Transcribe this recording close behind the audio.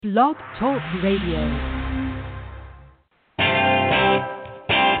Blog Talk Radio.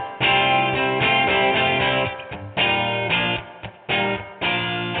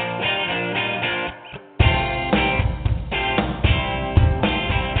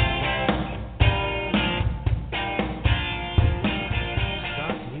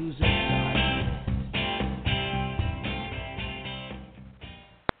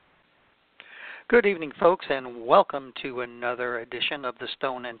 Good evening, folks, and welcome to another edition of the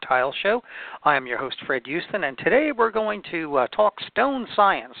Stone and Tile Show. I am your host, Fred Houston, and today we're going to talk stone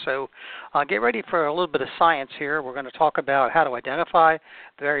science. So get ready for a little bit of science here. We're going to talk about how to identify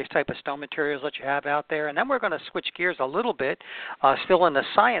the various type of stone materials that you have out there, and then we're going to switch gears a little bit, still in the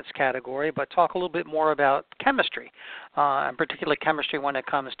science category, but talk a little bit more about chemistry, and particularly chemistry when it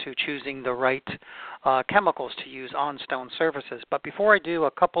comes to choosing the right chemicals to use on stone surfaces. But before I do,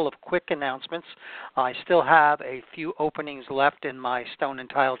 a couple of quick announcements. I still have a few openings left in my stone and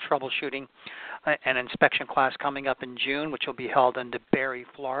tile troubleshooting and inspection class coming up in June, which will be held in DeBary,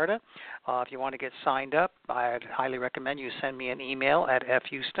 Florida. If you want to get signed up, I'd highly recommend you send me an email at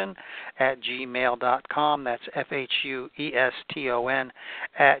fhouston@gmail.com. That's FHUESTON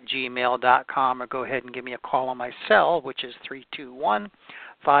 @gmail.com, or go ahead and give me a call on my cell, which is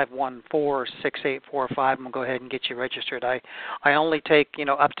 321-514-6845, and we'll go ahead and get you registered. I only take,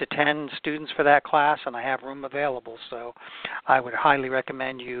 up to 10 students for that class, and I have room available, so I would highly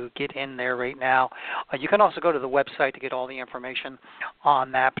recommend you get in there right now. You can also go to the website to get all the information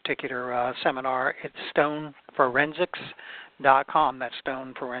on that particular seminar. It's stoneforensics.com. That's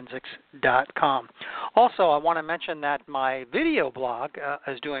stoneforensics.com. Also, I want to mention that my video blog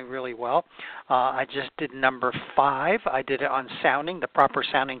is doing really well. I just did number 5. I did it on sounding, the proper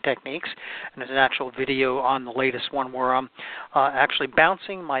sounding techniques, and there's an actual video on the latest one where I'm actually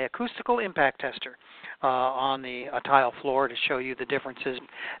bouncing my acoustical impact tester on the tile floor to show you the differences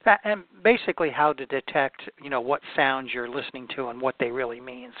and basically how to detect, what sounds you're listening to and what they really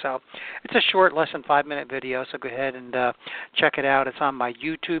mean. So it's a short, less than 5-minute video, so go ahead and check it out. It's on my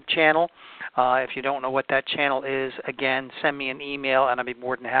YouTube channel. If you don't know what that channel is, again, send me an email and I'll be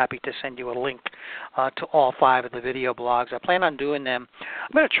more than happy to send you a link to all 5 of the video blogs. I plan on doing them.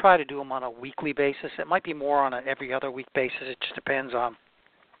 I'm going to try to do them on a weekly basis. It might be more on an every other week basis. It just depends on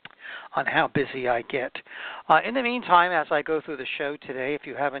how busy I get. In the meantime, as I go through the show today, if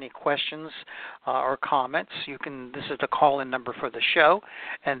you have any questions or comments, this is the call-in number for the show,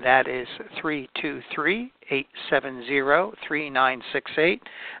 and that is 323-870-3968.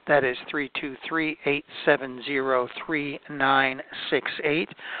 That is 323-870-3968.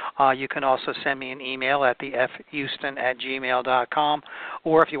 You can also send me an email at the fhouston@gmail.com,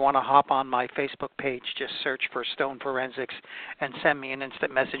 or if you want to hop on my Facebook page, just search for Stone Forensics and send me an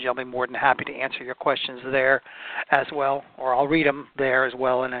instant message. I'll be more than happy to answer your questions there as well, or I'll read them there as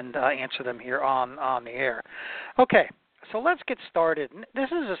well and then answer them here on the air. Okay, so let's get started.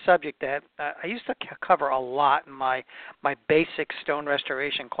 This is a subject that I used to cover a lot in my basic stone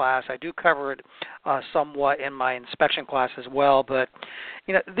restoration class. I do cover it somewhat in my inspection class as well, but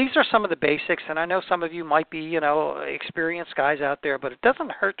these are some of the basics, and I know some of you might be experienced guys out there, but it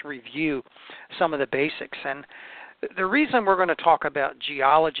doesn't hurt to review some of the basics. And the reason we're going to talk about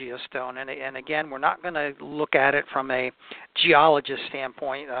geology of stone, and again, we're not going to look at it from a geologist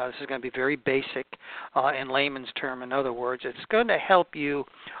standpoint. This is going to be very basic in layman's term. In other words, it's going to help you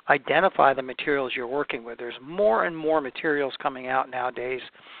identify the materials you're working with. There's more and more materials coming out nowadays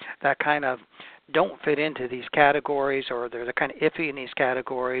that kind of don't fit into these categories, or they're kind of iffy in these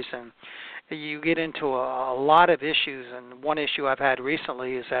categories, and you get into a lot of issues. And one issue I've had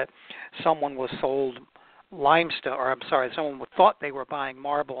recently is that someone was sold someone thought they were buying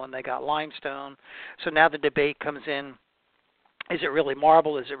marble and they got limestone. So now the debate comes in, is it really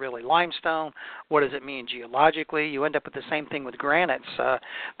marble? Is it really limestone? What does it mean geologically? You end up with the same thing with granites.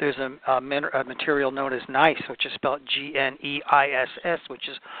 There's a material known as gneiss, which is spelled Gneiss, which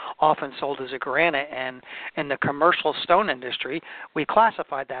is often sold as a granite. And in the commercial stone industry, we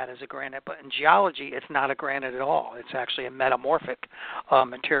classify that as a granite. But in geology, it's not a granite at all. It's actually a metamorphic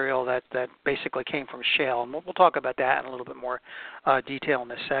material that basically came from shale. And we'll talk about that in a little bit more detail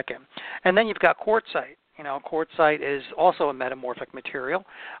in a second. And then you've got quartzite. Quartzite is also a metamorphic material.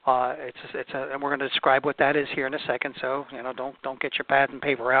 And we're going to describe what that is here in a second. So, don't get your pad and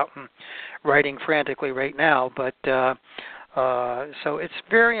paper out and writing frantically right now. But so it's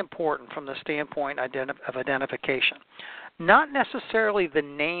very important from the standpoint of identification, not necessarily the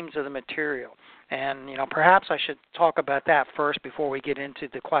names of the material. And, perhaps I should talk about that first before we get into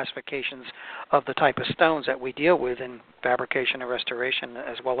the classifications of the type of stones that we deal with in fabrication and restoration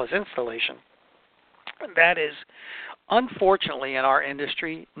as well as installation. That is, unfortunately, in our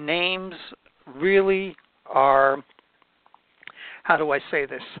industry, names really are, how do I say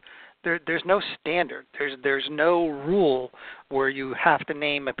this? There's no standard. There's no rule where you have to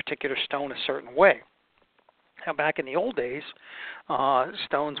name a particular stone a certain way. Now, back in the old days,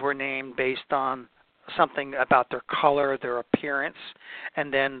 stones were named based on something about their color, their appearance,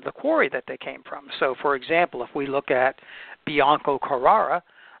 and then the quarry that they came from. So, for example, if we look at Bianco Carrara,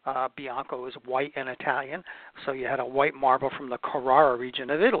 Bianco is white in Italian, so you had a white marble from the Carrara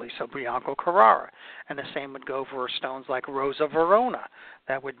region of Italy, so Bianco Carrara. And the same would go for stones like Rosa Verona.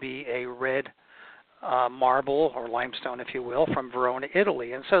 That would be a red marble or limestone, if you will, from Verona,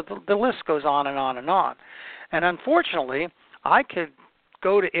 Italy. And so the list goes on and on and on. And unfortunately, I could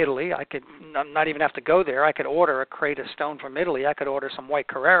go to Italy. I could not even have to go there. I could order a crate of stone from Italy. I could order some white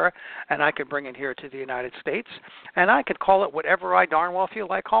Carrara, and I could bring it here to the United States, and I could call it whatever I darn well feel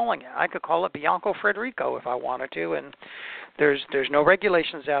like calling it. I could call it Bianco Frederico if I wanted to, and there's no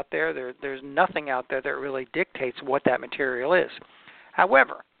regulations out there. There's nothing out there that really dictates what that material is.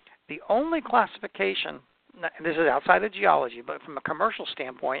 However, the only classification, this is outside of geology, but from a commercial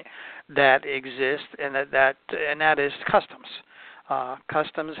standpoint, that exists, and that is customs.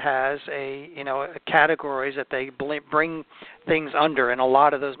 Customs has categories that they bring things under, and a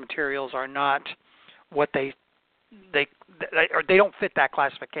lot of those materials are not what they don't fit that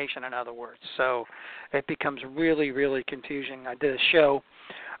classification, in other words. So it becomes really, really confusing. I did a show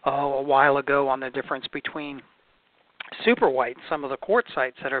a while ago on the difference between super white, some of the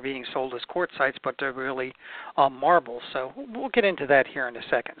quartzites that are being sold as quartzites, but they're really marbles. So we'll get into that here in a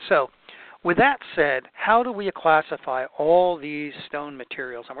second. So with that said, how do we classify all these stone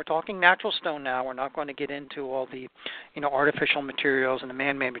materials? And we're talking natural stone now. We're not going to get into all the, artificial materials and the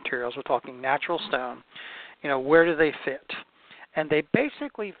man-made materials. We're talking natural stone. Where do they fit? And they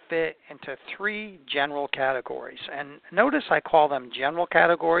basically fit into three general categories. And notice I call them general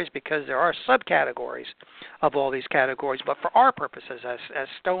categories because there are subcategories of all these categories. But for our purposes as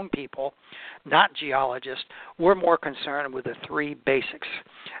stone people, not geologists, we're more concerned with the three basics.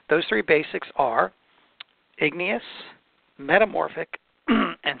 Those three basics are igneous, metamorphic,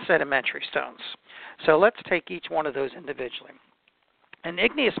 and sedimentary stones. So let's take each one of those individually. An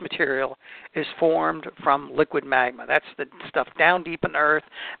igneous material is formed from liquid magma. That's the stuff down deep in the earth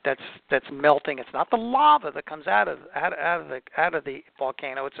that's melting. It's not the lava that comes out of the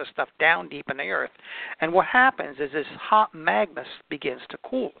volcano. It's the stuff down deep in the earth. And what happens is this hot magma begins to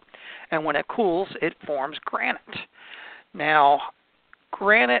cool. And when it cools, it forms granite. Now,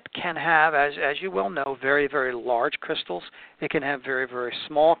 granite can have, as you well know, very, very large crystals. It can have very, very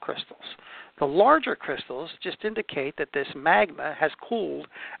small crystals. The larger crystals just indicate that this magma has cooled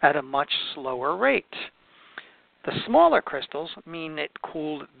at a much slower rate. The smaller crystals mean it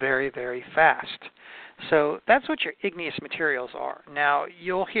cooled very, very fast. So that's what your igneous materials are. Now,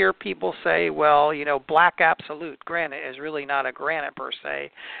 you'll hear people say, well, black absolute granite is really not a granite per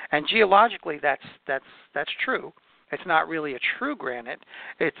se. And geologically, that's true. It's not really a true granite.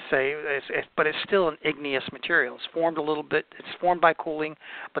 But it's still an igneous material. It's formed a little bit. It's formed by cooling,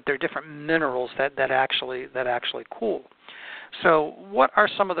 but there are different minerals that actually cool. So, what are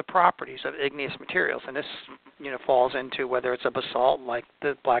some of the properties of igneous materials? And this, falls into whether it's a basalt like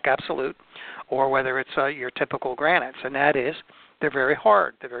the black absolute, or whether it's your typical granites. And that is, they're very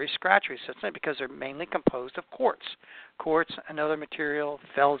hard. They're very scratch resistant because they're mainly composed of quartz. Quartz, another material,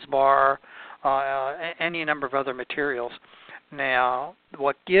 feldspar, any number of other materials. Now,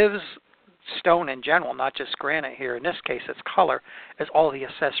 what gives stone in general, not just granite here, in this case it's color, is all the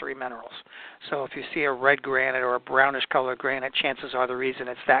accessory minerals. So if you see a red granite or a brownish colored granite, chances are the reason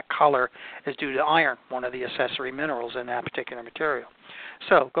it's that color is due to iron, one of the accessory minerals in that particular material.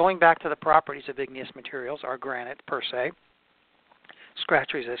 So going back to the properties of igneous materials, are granite per se,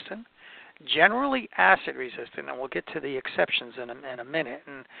 scratch resistant, generally acid resistant, and we'll get to the exceptions in a minute.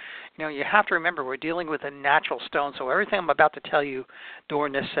 And you have to remember we're dealing with a natural stone, so everything I'm about to tell you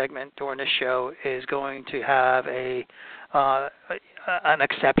during this segment, during this show, is going to have an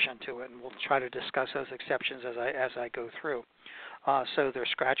exception to it, and we'll try to discuss those exceptions as I go through. So they're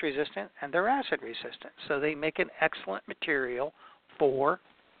scratch resistant and they're acid resistant, so they make an excellent material for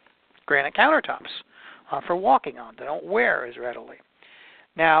granite countertops, for walking on. They don't wear as readily.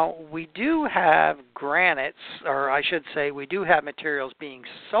 Now, we do have granites, or I should say we do have materials being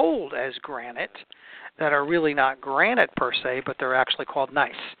sold as granite that are really not granite per se, but they're actually called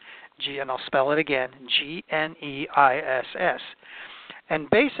gneiss. And I'll spell it again, Gneiss. And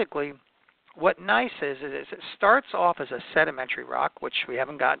basically, what gneiss is it starts off as a sedimentary rock, which we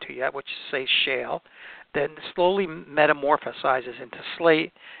haven't gotten to yet, which is, say, shale. then slowly metamorphosizes into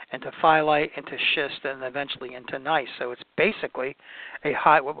slate, into phyllite, into schist, and eventually into gneiss. So it's basically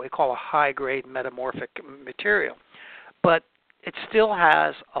what we call a high-grade metamorphic material. But it still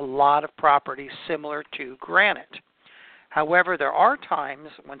has a lot of properties similar to granite. However, there are times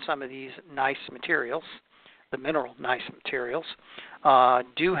when some of these gneiss materials, the mineral gneiss materials,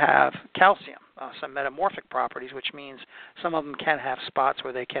 do have calcium, some metamorphic properties, which means some of them can have spots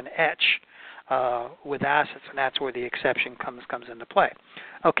where they can etch with acids, and that's where the exception comes into play.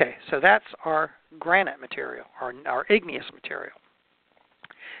 Okay, so that's our granite material, our igneous material.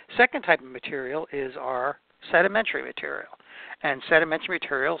 Second type of material is our sedimentary material. And sedimentary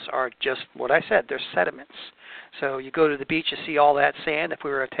materials are just what I said, they're sediments. So you go to the beach, you see all that sand. If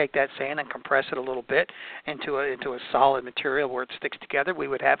we were to take that sand and compress it a little bit into a solid material where it sticks together, we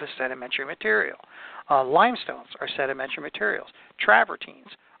would have a sedimentary material. Limestones are sedimentary materials. Travertines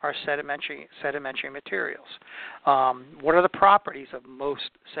are sedimentary materials. What are the properties of most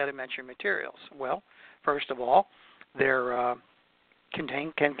sedimentary materials? Well, first of all, they're can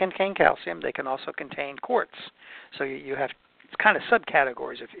contain calcium. They can also contain quartz. So you have kind of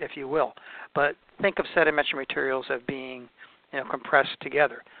subcategories, if you will. But think of sedimentary materials as being compressed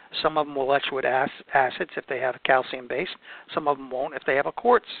together. Some of them will etch with acids if they have a calcium base. Some of them won't if they have a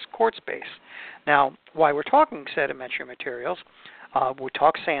quartz base. Now, why we're talking sedimentary materials, we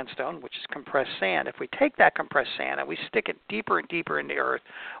talk sandstone, which is compressed sand. If we take that compressed sand and we stick it deeper and deeper in the earth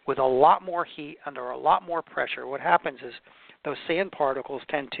with a lot more heat under a lot more pressure, what happens is those sand particles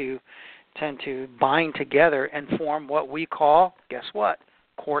tend to bind together and form what we call, guess what,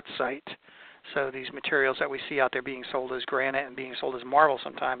 quartzite. So these materials that we see out there being sold as granite and being sold as marble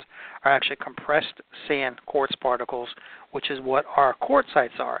sometimes are actually compressed sand quartz particles, which is what our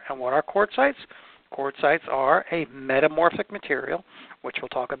quartzites are. And what are quartzites? Quartzites are a metamorphic material, which we'll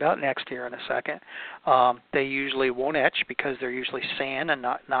talk about next here in a second. They usually won't etch because they're usually sand and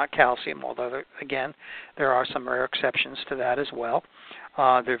not calcium, although, again, there are some rare exceptions to that as well.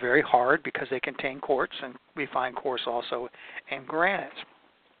 They're very hard because they contain quartz, and we find quartz also in granite.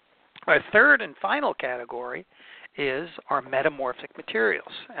 Our third and final category is our metamorphic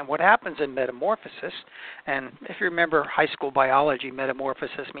materials. And what happens in metamorphosis, and if you remember high school biology,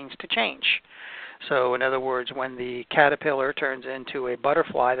 metamorphosis means to change. So in other words, when the caterpillar turns into a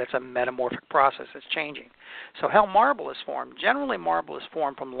butterfly, that's a metamorphic process. It's changing. So how marble is formed? Generally, marble is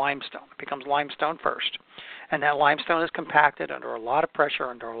formed from limestone. It becomes limestone first. And that limestone is compacted under a lot of pressure,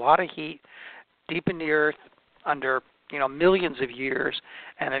 under a lot of heat, deep in the earth, under millions of years,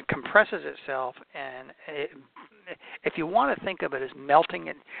 and it compresses itself. And if you want to think of it as melting,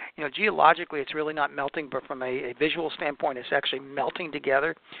 and geologically it's really not melting, but from a visual standpoint, it's actually melting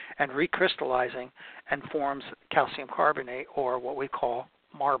together and recrystallizing and forms calcium carbonate, or what we call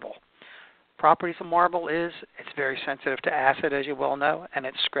marble. Properties of marble is it's very sensitive to acid, as you well know, and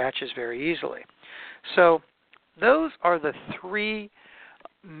it scratches very easily. So those are the three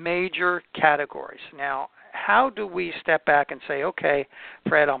major categories. Now, how do we step back and say, okay,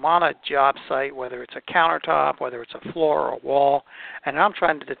 Fred, I'm on a job site, whether it's a countertop, whether it's a floor or a wall, and I'm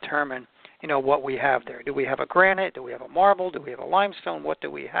trying to determine, what we have there. Do we have a granite? Do we have a marble? Do we have a limestone? What do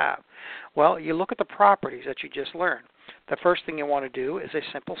we have? Well, you look at the properties that you just learned. The first thing you want to do is a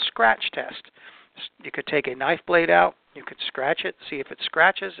simple scratch test. You could take a knife blade out. You could scratch it, see if it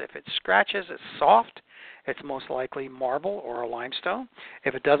scratches. If it scratches, it's soft. It's most likely marble or a limestone.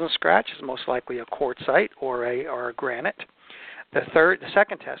 If it doesn't scratch, it's most likely a quartzite or a granite. The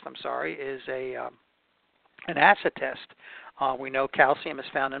second test, is an acid test. We know calcium is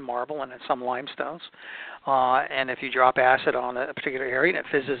found in marble and in some limestones. And if you drop acid on a particular area and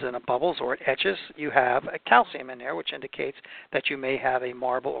it fizzes in bubbles or it etches, you have a calcium in there, which indicates that you may have a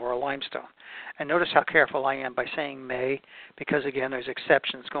marble or a limestone. And notice how careful I am by saying may, because, again, there's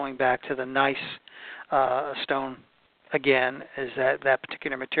exceptions going back to the gneiss stone. Again, is that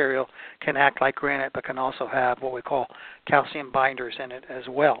particular material can act like granite but can also have what we call calcium binders in it as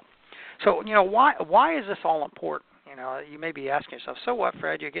well. So, why is this all important? You may be asking yourself, so what,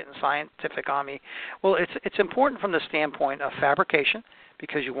 Fred? You're getting scientific on me. Well, it's important from the standpoint of fabrication,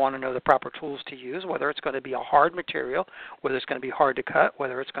 because you want to know the proper tools to use, whether it's going to be a hard material, whether it's going to be hard to cut,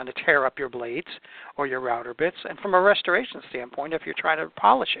 whether it's going to tear up your blades or your router bits. And from a restoration standpoint, if you're trying to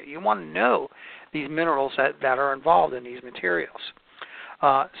polish it, you want to know these minerals that are involved in these materials.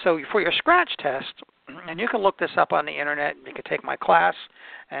 So for your scratch test, and you can look this up on the internet, you can take my class,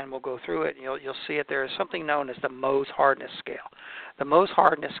 and we'll go through it, and you'll see it. There is something known as the Mohs hardness scale. The Mohs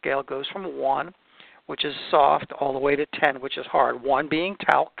hardness scale goes from 1, which is soft, all the way to 10, which is hard. 1 being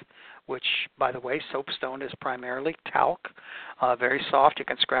talc, which, by the way, soapstone is primarily talc, very soft. You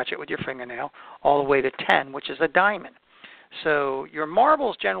can scratch it with your fingernail, all the way to 10, which is a diamond. So your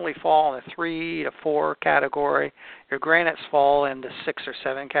marbles generally fall in the 3 to 4 category. Your granites fall in the 6 or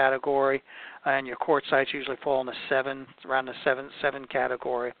 7 category, and your quartzites usually fall in the 7, around the 7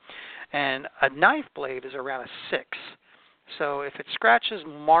 category. And a knife blade is around a 6. So if it scratches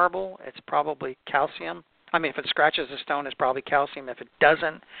marble, it's probably calcium. I mean, if it scratches a stone, it's probably calcium. If it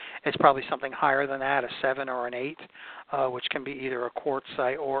doesn't, it's probably something higher than that, a 7 or an 8, which can be either a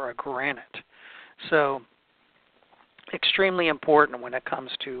quartzite or a granite. So extremely important when it comes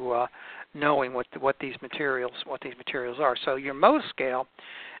to knowing what these materials are. So your Mohs scale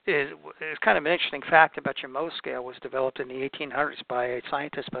is kind of an interesting fact about your Mohs scale. Was developed in the 1800s by a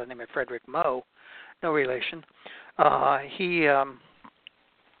scientist by the name of Frederick Moh, no relation. He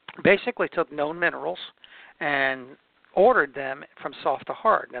basically took known minerals and ordered them from soft to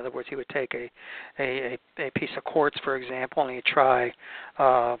hard. In other words, he would take a piece of quartz, for example, and he'd try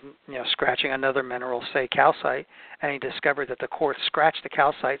scratching another mineral, say calcite, and he discovered that the quartz scratched the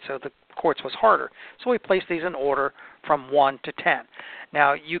calcite, so the quartz was harder. So he placed these in order from 1 to 10.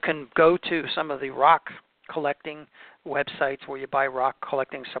 Now, you can go to some of the rock collecting websites where you buy rock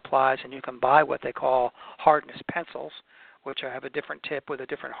collecting supplies, and you can buy what they call hardness pencils, which have a different tip with a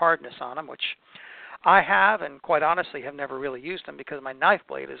different hardness on them, which I have, and quite honestly have never really used them because my knife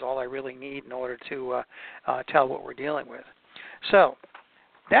blade is all I really need in order to tell what we're dealing with. So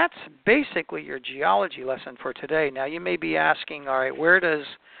that's basically your geology lesson for today. Now you may be asking, all right, where does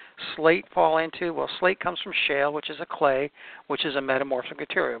slate fall into? Well, slate comes from shale, which is a clay, which is a metamorphic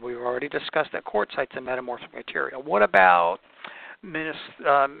material. We've already discussed that quartzite's a metamorphic material. What about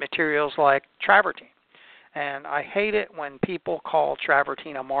materials like travertine? And I hate it when people call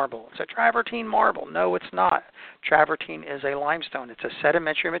travertine a marble. It's a travertine marble. No, it's not. Travertine is a limestone. It's a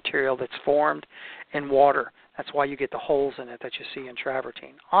sedimentary material that's formed in water. That's why you get the holes in it that you see in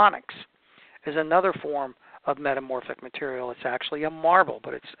travertine. Onyx is another form of metamorphic material. It's actually a marble,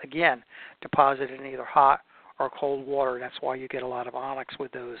 but it's, again, deposited in either hot or cold water. That's why you get a lot of onyx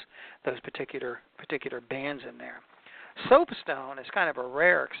with those particular bands in there. Soapstone is kind of a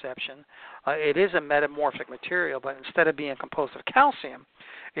rare exception. It is a metamorphic material, but instead of being composed of calcium,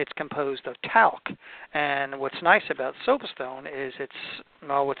 it's composed of talc. And what's nice about soapstone is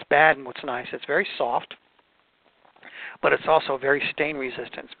what's bad and what's nice, it's very soft, but it's also very stain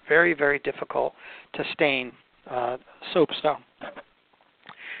resistant. It's very, very difficult to stain soapstone.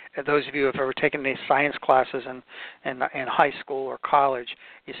 And those of you who have ever taken any science classes in high school or college,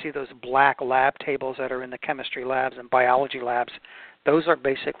 you see those black lab tables that are in the chemistry labs and biology labs. Those are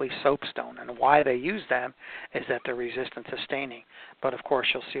basically soapstone, and why they use them is that they're resistant to staining. But, of course,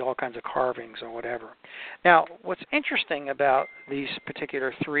 you'll see all kinds of carvings or whatever. Now, what's interesting about these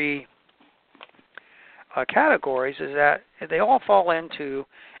particular 3 categories is that they all fall into,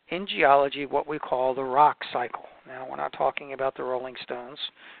 in geology, what we call the rock cycle. Now, we're not talking about the rolling stones.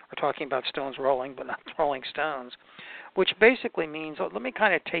 We're talking about stones rolling, but not rolling stones, which basically means, let me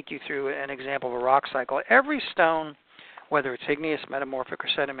kind of take you through an example of a rock cycle. Every stone, whether it's igneous, metamorphic, or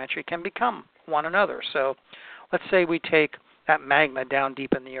sedimentary, can become one another. So let's say we take that magma down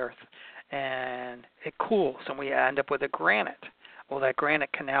deep in the earth, and it cools, and we end up with a granite. Well, that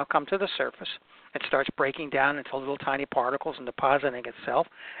granite can now come to the surface. It starts breaking down into little tiny particles and depositing itself,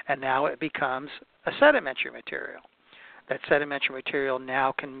 and now it becomes a sedimentary material. That sedimentary material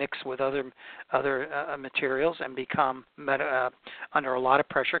now can mix with other materials and become, under a lot of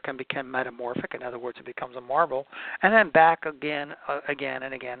pressure, can become metamorphic. In other words, it becomes a marble, and then back again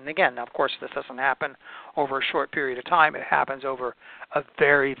and again. Now, of course, this doesn't happen over a short period of time. It happens over a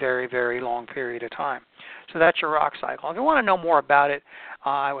very, very, very long period of time. So that's your rock cycle. If you want to know more about it,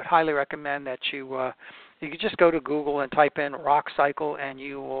 I would highly recommend that you could just go to Google and type in rock cycle, and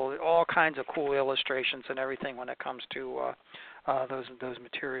you will all kinds of cool illustrations and everything when it comes to those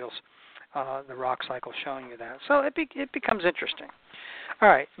materials. The rock cycle showing you that. So it becomes interesting. All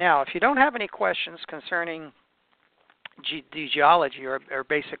right. Now, if you don't have any questions concerning the geology or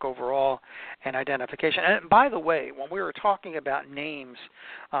basic overall and identification, and by the way, when we were talking about names,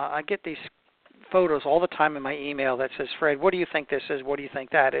 I get these photos all the time in my email that says, Fred, what do you think this is? What do you think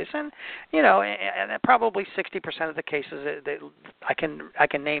that is? And and probably 60% of the cases that I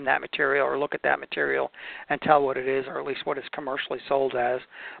can name that material or look at that material and tell what it is, or at least what it's commercially sold as.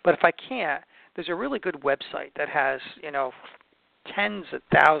 But if I can't, there's a really good website that has tens of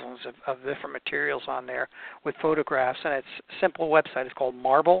thousands of different materials on there with photographs, and it's a simple website. It's called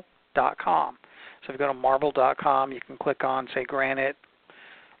marble.com. So if you go to marble.com, you can click on, say, granite,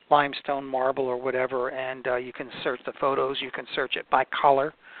 limestone, marble, or whatever, and you can search the photos. You can search it by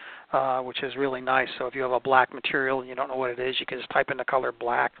color. which is really nice. So if you have a black material and you don't know what it is, you can just type in the color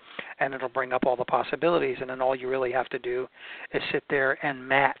black, and it'll bring up all the possibilities. And then all you really have to do is sit there and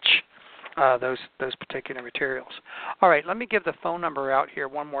match those particular materials. All right, let me give the phone number out here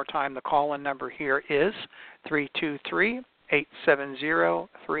one more time. The call-in number here is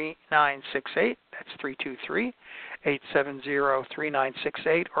 323-870-3968. That's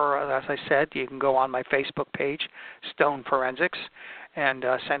 323-870-3968. Or as I said, you can go on my Facebook page, Stone Forensics, and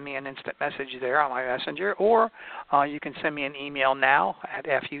send me an instant message there on my messenger, or you can send me an email now at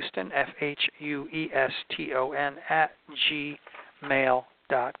fhueston, FHUESTON,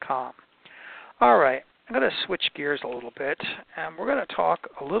 @gmail.com. All right, I'm going to switch gears a little bit, and we're going to talk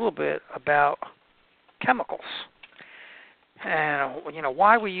a little bit about chemicals, and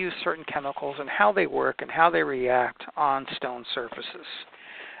why we use certain chemicals and how they work and how they react on stone surfaces.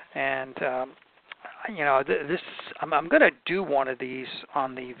 And I'm going to do one of these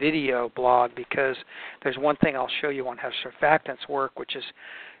on the video blog, because there's one thing I'll show you on how surfactants work, which is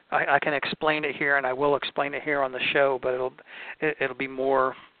I can explain it here, and I will explain it here on the show, but it'll be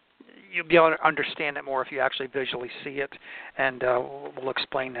more. You'll be able to understand it more if you actually visually see it, and we'll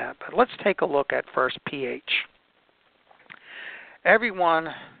explain that. But let's take a look at first pH.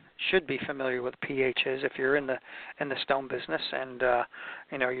 Everyone should be familiar with pHs. If you're in the stone business and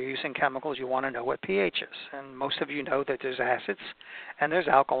you're using chemicals, you want to know what pH is. And most of you know that there's acids and there's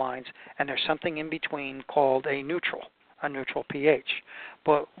alkalines, and there's something in between called a neutral pH.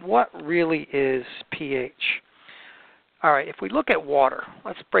 But what really is pH? All right, if we look at water,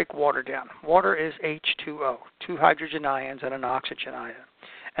 let's break water down. Water is H2O, two hydrogen ions and an oxygen ion.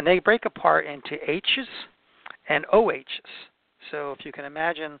 And they break apart into H's and OH's. So if you can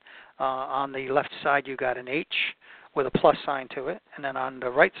imagine, on the left side you got an H with a plus sign to it, and then on the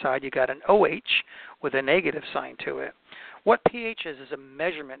right side you got an OH with a negative sign to it. What pH is a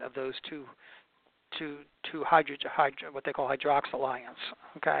measurement of those two what they call hydroxyl ions.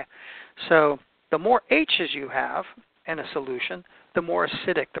 Okay, so the more H's you have in a solution, the more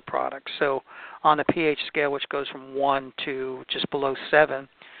acidic the product. So on the pH scale, which goes from 1 to just below 7,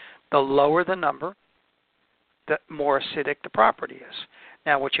 the lower the number, the more acidic the property is.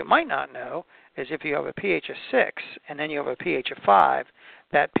 Now, what you might not know is if you have a pH of 6 and then you have a pH of 5,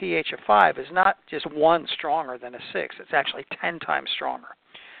 that pH of 5 is not just 1 stronger than a 6. It's actually 10 times stronger.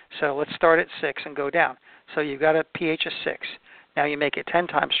 So let's start at 6 and go down. So you've got a pH of 6. Now you make it 10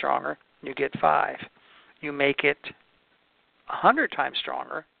 times stronger, you get 5. You make it 100 times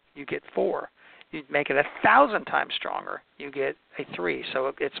stronger, you get 4. You make it 1,000 times stronger, you get a 3.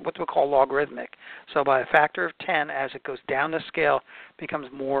 So it's what we call logarithmic. So by a factor of 10, as it goes down the scale, it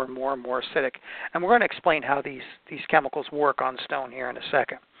becomes more and more and more acidic. And we're going to explain how these chemicals work on stone here in a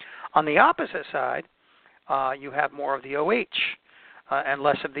second. On the opposite side, you have more of the OH and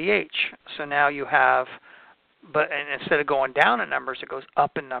less of the H. So now you have, and instead of going down in numbers, it goes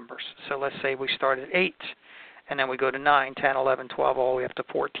up in numbers. So let's say we start at 8. And then we go to 9, 10, 11, 12, all the way up to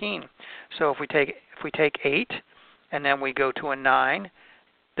 14. So if we take 8, and then we go to a 9,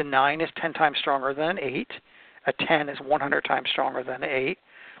 the 9 is 10 times stronger than an 8. A 10 is 100 times stronger than an 8.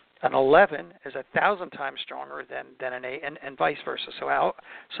 An 11 is 1,000 times stronger than an 8, and vice versa.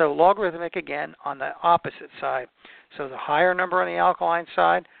 So logarithmic again on the opposite side. So the higher number on the alkaline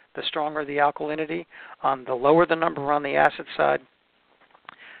side, the stronger the alkalinity. The lower the number on the acid side,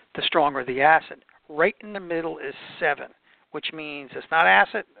 the stronger the acid. Right in the middle is 7, which means it's not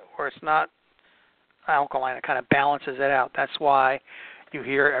acid or it's not alkaline. It kind of balances it out. That's why you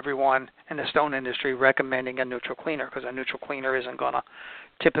hear everyone in the stone industry recommending a neutral cleaner, because a neutral cleaner isn't going to,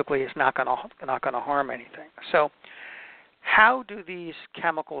 typically it's not going to harm anything. So how do these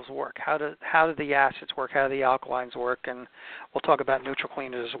chemicals work? How do the acids work? How do the alkalines work? And we'll talk about neutral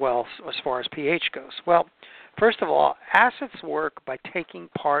cleaners as well as far as pH goes. Well, first of all, acids work by taking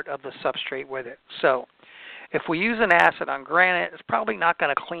part of the substrate with it. So if we use an acid on granite, it's probably not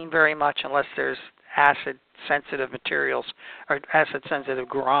going to clean very much unless there's acid-sensitive materials or acid-sensitive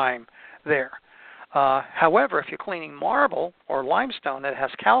grime there. However, if you're cleaning marble or limestone that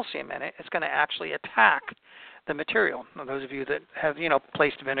has calcium in it, it's going to actually attack the material. Now, those of you that have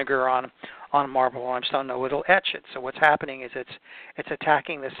placed vinegar on marble or limestone know it'll etch it. So what's happening is it's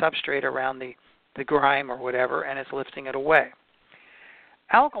attacking the substrate around the grime or whatever, and it's lifting it away.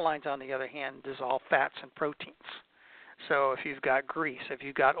 Alkalines, on the other hand, dissolve fats and proteins. So if you've got grease, if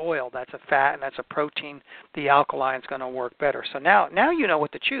you've got oil, that's a fat and that's a protein, the alkaline is going to work better. So now you know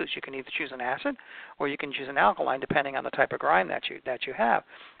what to choose. You can either choose an acid or you can choose an alkaline depending on the type of grime that you have.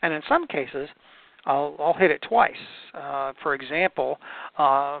 And in some cases, I'll hit it twice. For example,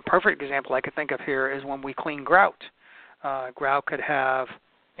 a perfect example I could think of here is when we clean grout. Grout could have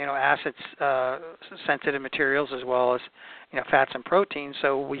acids, sensitive materials, as well as fats and proteins.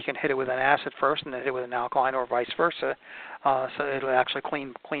 So we can hit it with an acid first, and then hit it with an alkaline, or vice versa. So it'll actually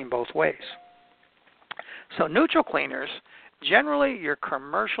clean both ways. So neutral cleaners, generally your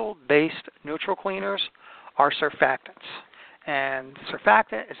commercial-based neutral cleaners are surfactants. And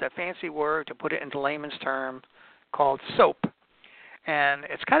surfactant is a fancy word to put it into layman's term called soap. And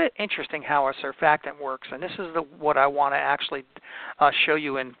it's kind of interesting how a surfactant works. And this is what I want to actually show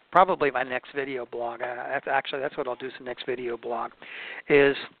you in probably my next video blog. That's what I'll do in the next video blog.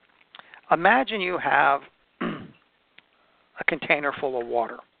 Is imagine you have a container full of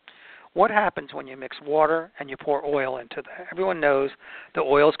water. What happens when you mix water and you pour oil into that? Everyone knows the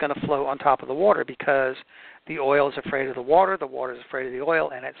oil is going to float on top of the water because the oil is afraid of the water is afraid of the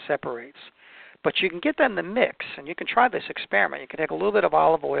oil, and it separates. But you can get them to mix, and you can try this experiment. You can take a little bit of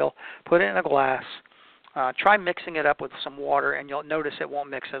olive oil, put it in a glass, try mixing it up with some water, and you'll notice it won't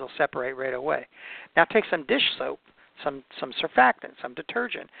mix. It'll separate right away. Now take some dish soap, some surfactant, some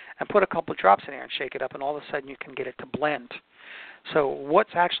detergent, and put a couple of drops in there and shake it up, and all of a sudden you can get it to blend. So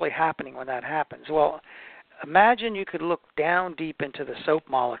what's actually happening when that happens? Well, imagine you could look down deep into the soap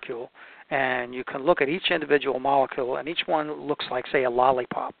molecule, and you can look at each individual molecule, and each one looks like, say, a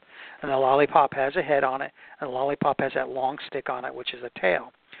lollipop. And the lollipop has a head on it, and the lollipop has that long stick on it, which is a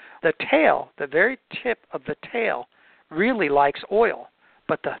tail. The tail, the very tip of the tail, really likes oil,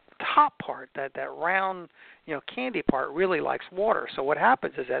 but the top part, that round, candy part, really likes water. So what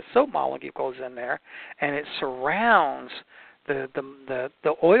happens is that soap molecule goes in there, and it surrounds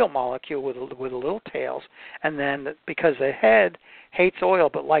the oil molecule with the little tails, and then because the head hates oil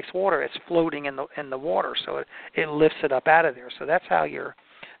but likes water, it's floating in the water, so it lifts it up out of there. So that's how your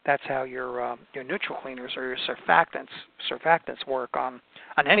neutral cleaners or your surfactants work on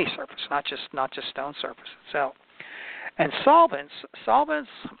any surface, not just stone surface itself. And solvents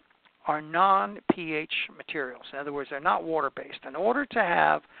are non-pH materials. In other words, they're not water-based. In order to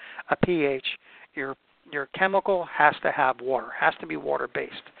have a pH, your chemical has to have water, has to be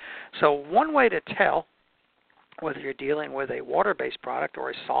water-based. So one way to tell whether you're dealing with a water-based product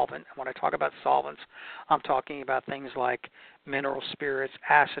or a solvent, and when I talk about solvents, I'm talking about things like mineral spirits,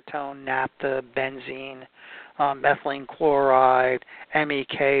 acetone, naphtha, benzene, methylene chloride,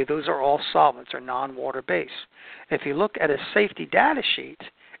 MEK. Those are all solvents, are non-water-based. If you look at a safety data sheet,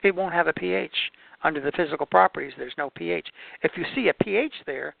 it won't have a pH. Under the physical properties, there's no pH. If you see a pH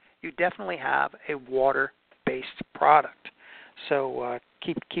there, you definitely have a water-based product. So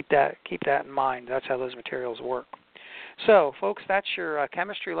keep that in mind. That's how those materials work. So, folks, that's your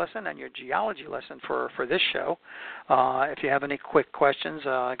chemistry lesson and your geology lesson for this show. If you have any quick questions,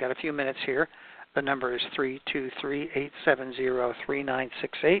 I got a few minutes here. The number is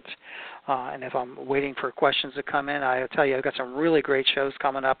 323-870-3968. And if I'm waiting for questions to come in, I'll tell you I've got some really great shows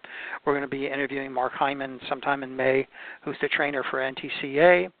coming up. We're going to be interviewing Mark Hyman sometime in May, who's the trainer for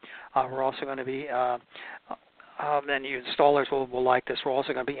NTCA. We're also going to be, and you installers will like this, we're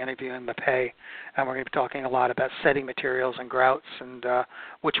also going to be interviewing Mapei, and we're going to be talking a lot about setting materials and grouts and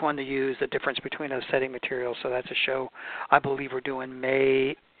which one to use, the difference between those setting materials. So that's a show I believe we're doing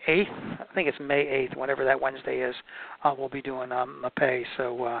May 8th. I think it's May 8th, whenever that Wednesday is. We'll be doing Mapei.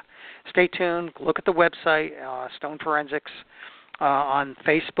 So stay tuned. Look at the website, Stone Forensics. On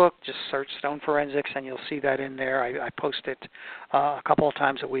Facebook, just search Stone Forensics, and you'll see that in there. I post it a couple of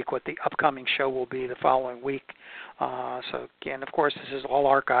times a week what the upcoming show will be the following week. So, again, of course, this is all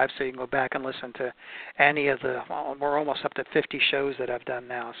archived, so you can go back and listen to any of we're almost up to 50 shows that I've done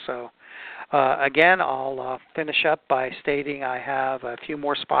now. So, again, I'll finish up by stating I have a few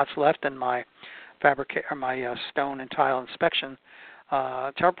more spots left in my stone and tile inspection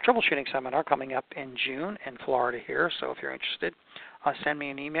troubleshooting seminar coming up in June in Florida here. So if you're interested, send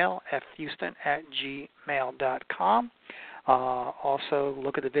me an email, fhouston@gmail.com. Also,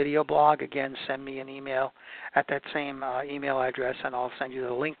 look at the video blog. Again, send me an email at that same email address, and I'll send you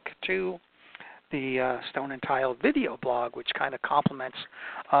the link to the Stone and Tile video blog, which kind of complements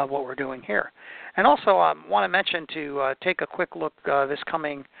what we're doing here. And also, I want to mention to take a quick look this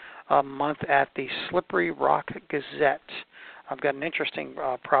coming month at the Slippery Rock Gazette. I've got an interesting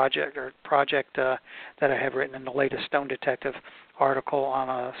project that I have written in the latest Stone Detective article on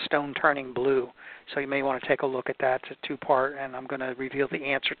a stone turning blue. So you may want to take a look at that. It's a two-part, and I'm going to reveal the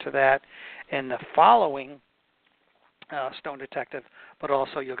answer to that in the following Stone Detective, but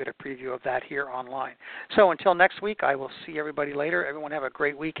also you'll get a preview of that here online. So until next week, I will see everybody later. Everyone have a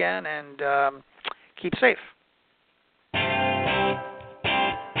great weekend, and keep safe.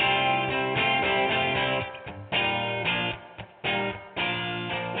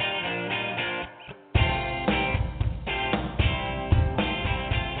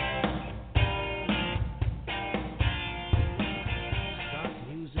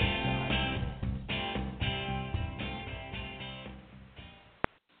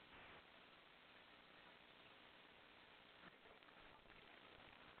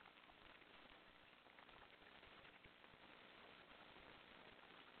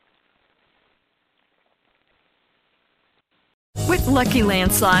 With Lucky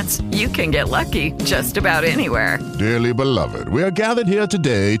Land Slots, you can get lucky just about anywhere. Dearly beloved, we are gathered here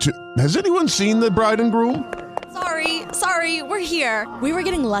today to... Has anyone seen the bride and groom? Sorry, we're here. We were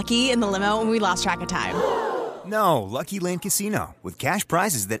getting lucky in the limo and we lost track of time. No, Lucky Land Casino, with cash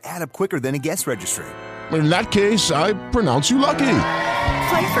prizes that add up quicker than a guest registry. In that case, I pronounce you lucky.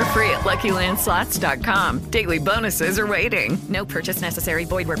 Play for free at LuckyLandSlots.com. Daily bonuses are waiting. No purchase necessary.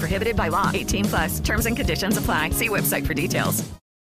 Void where prohibited by law. 18+. Terms and conditions apply. See website for details.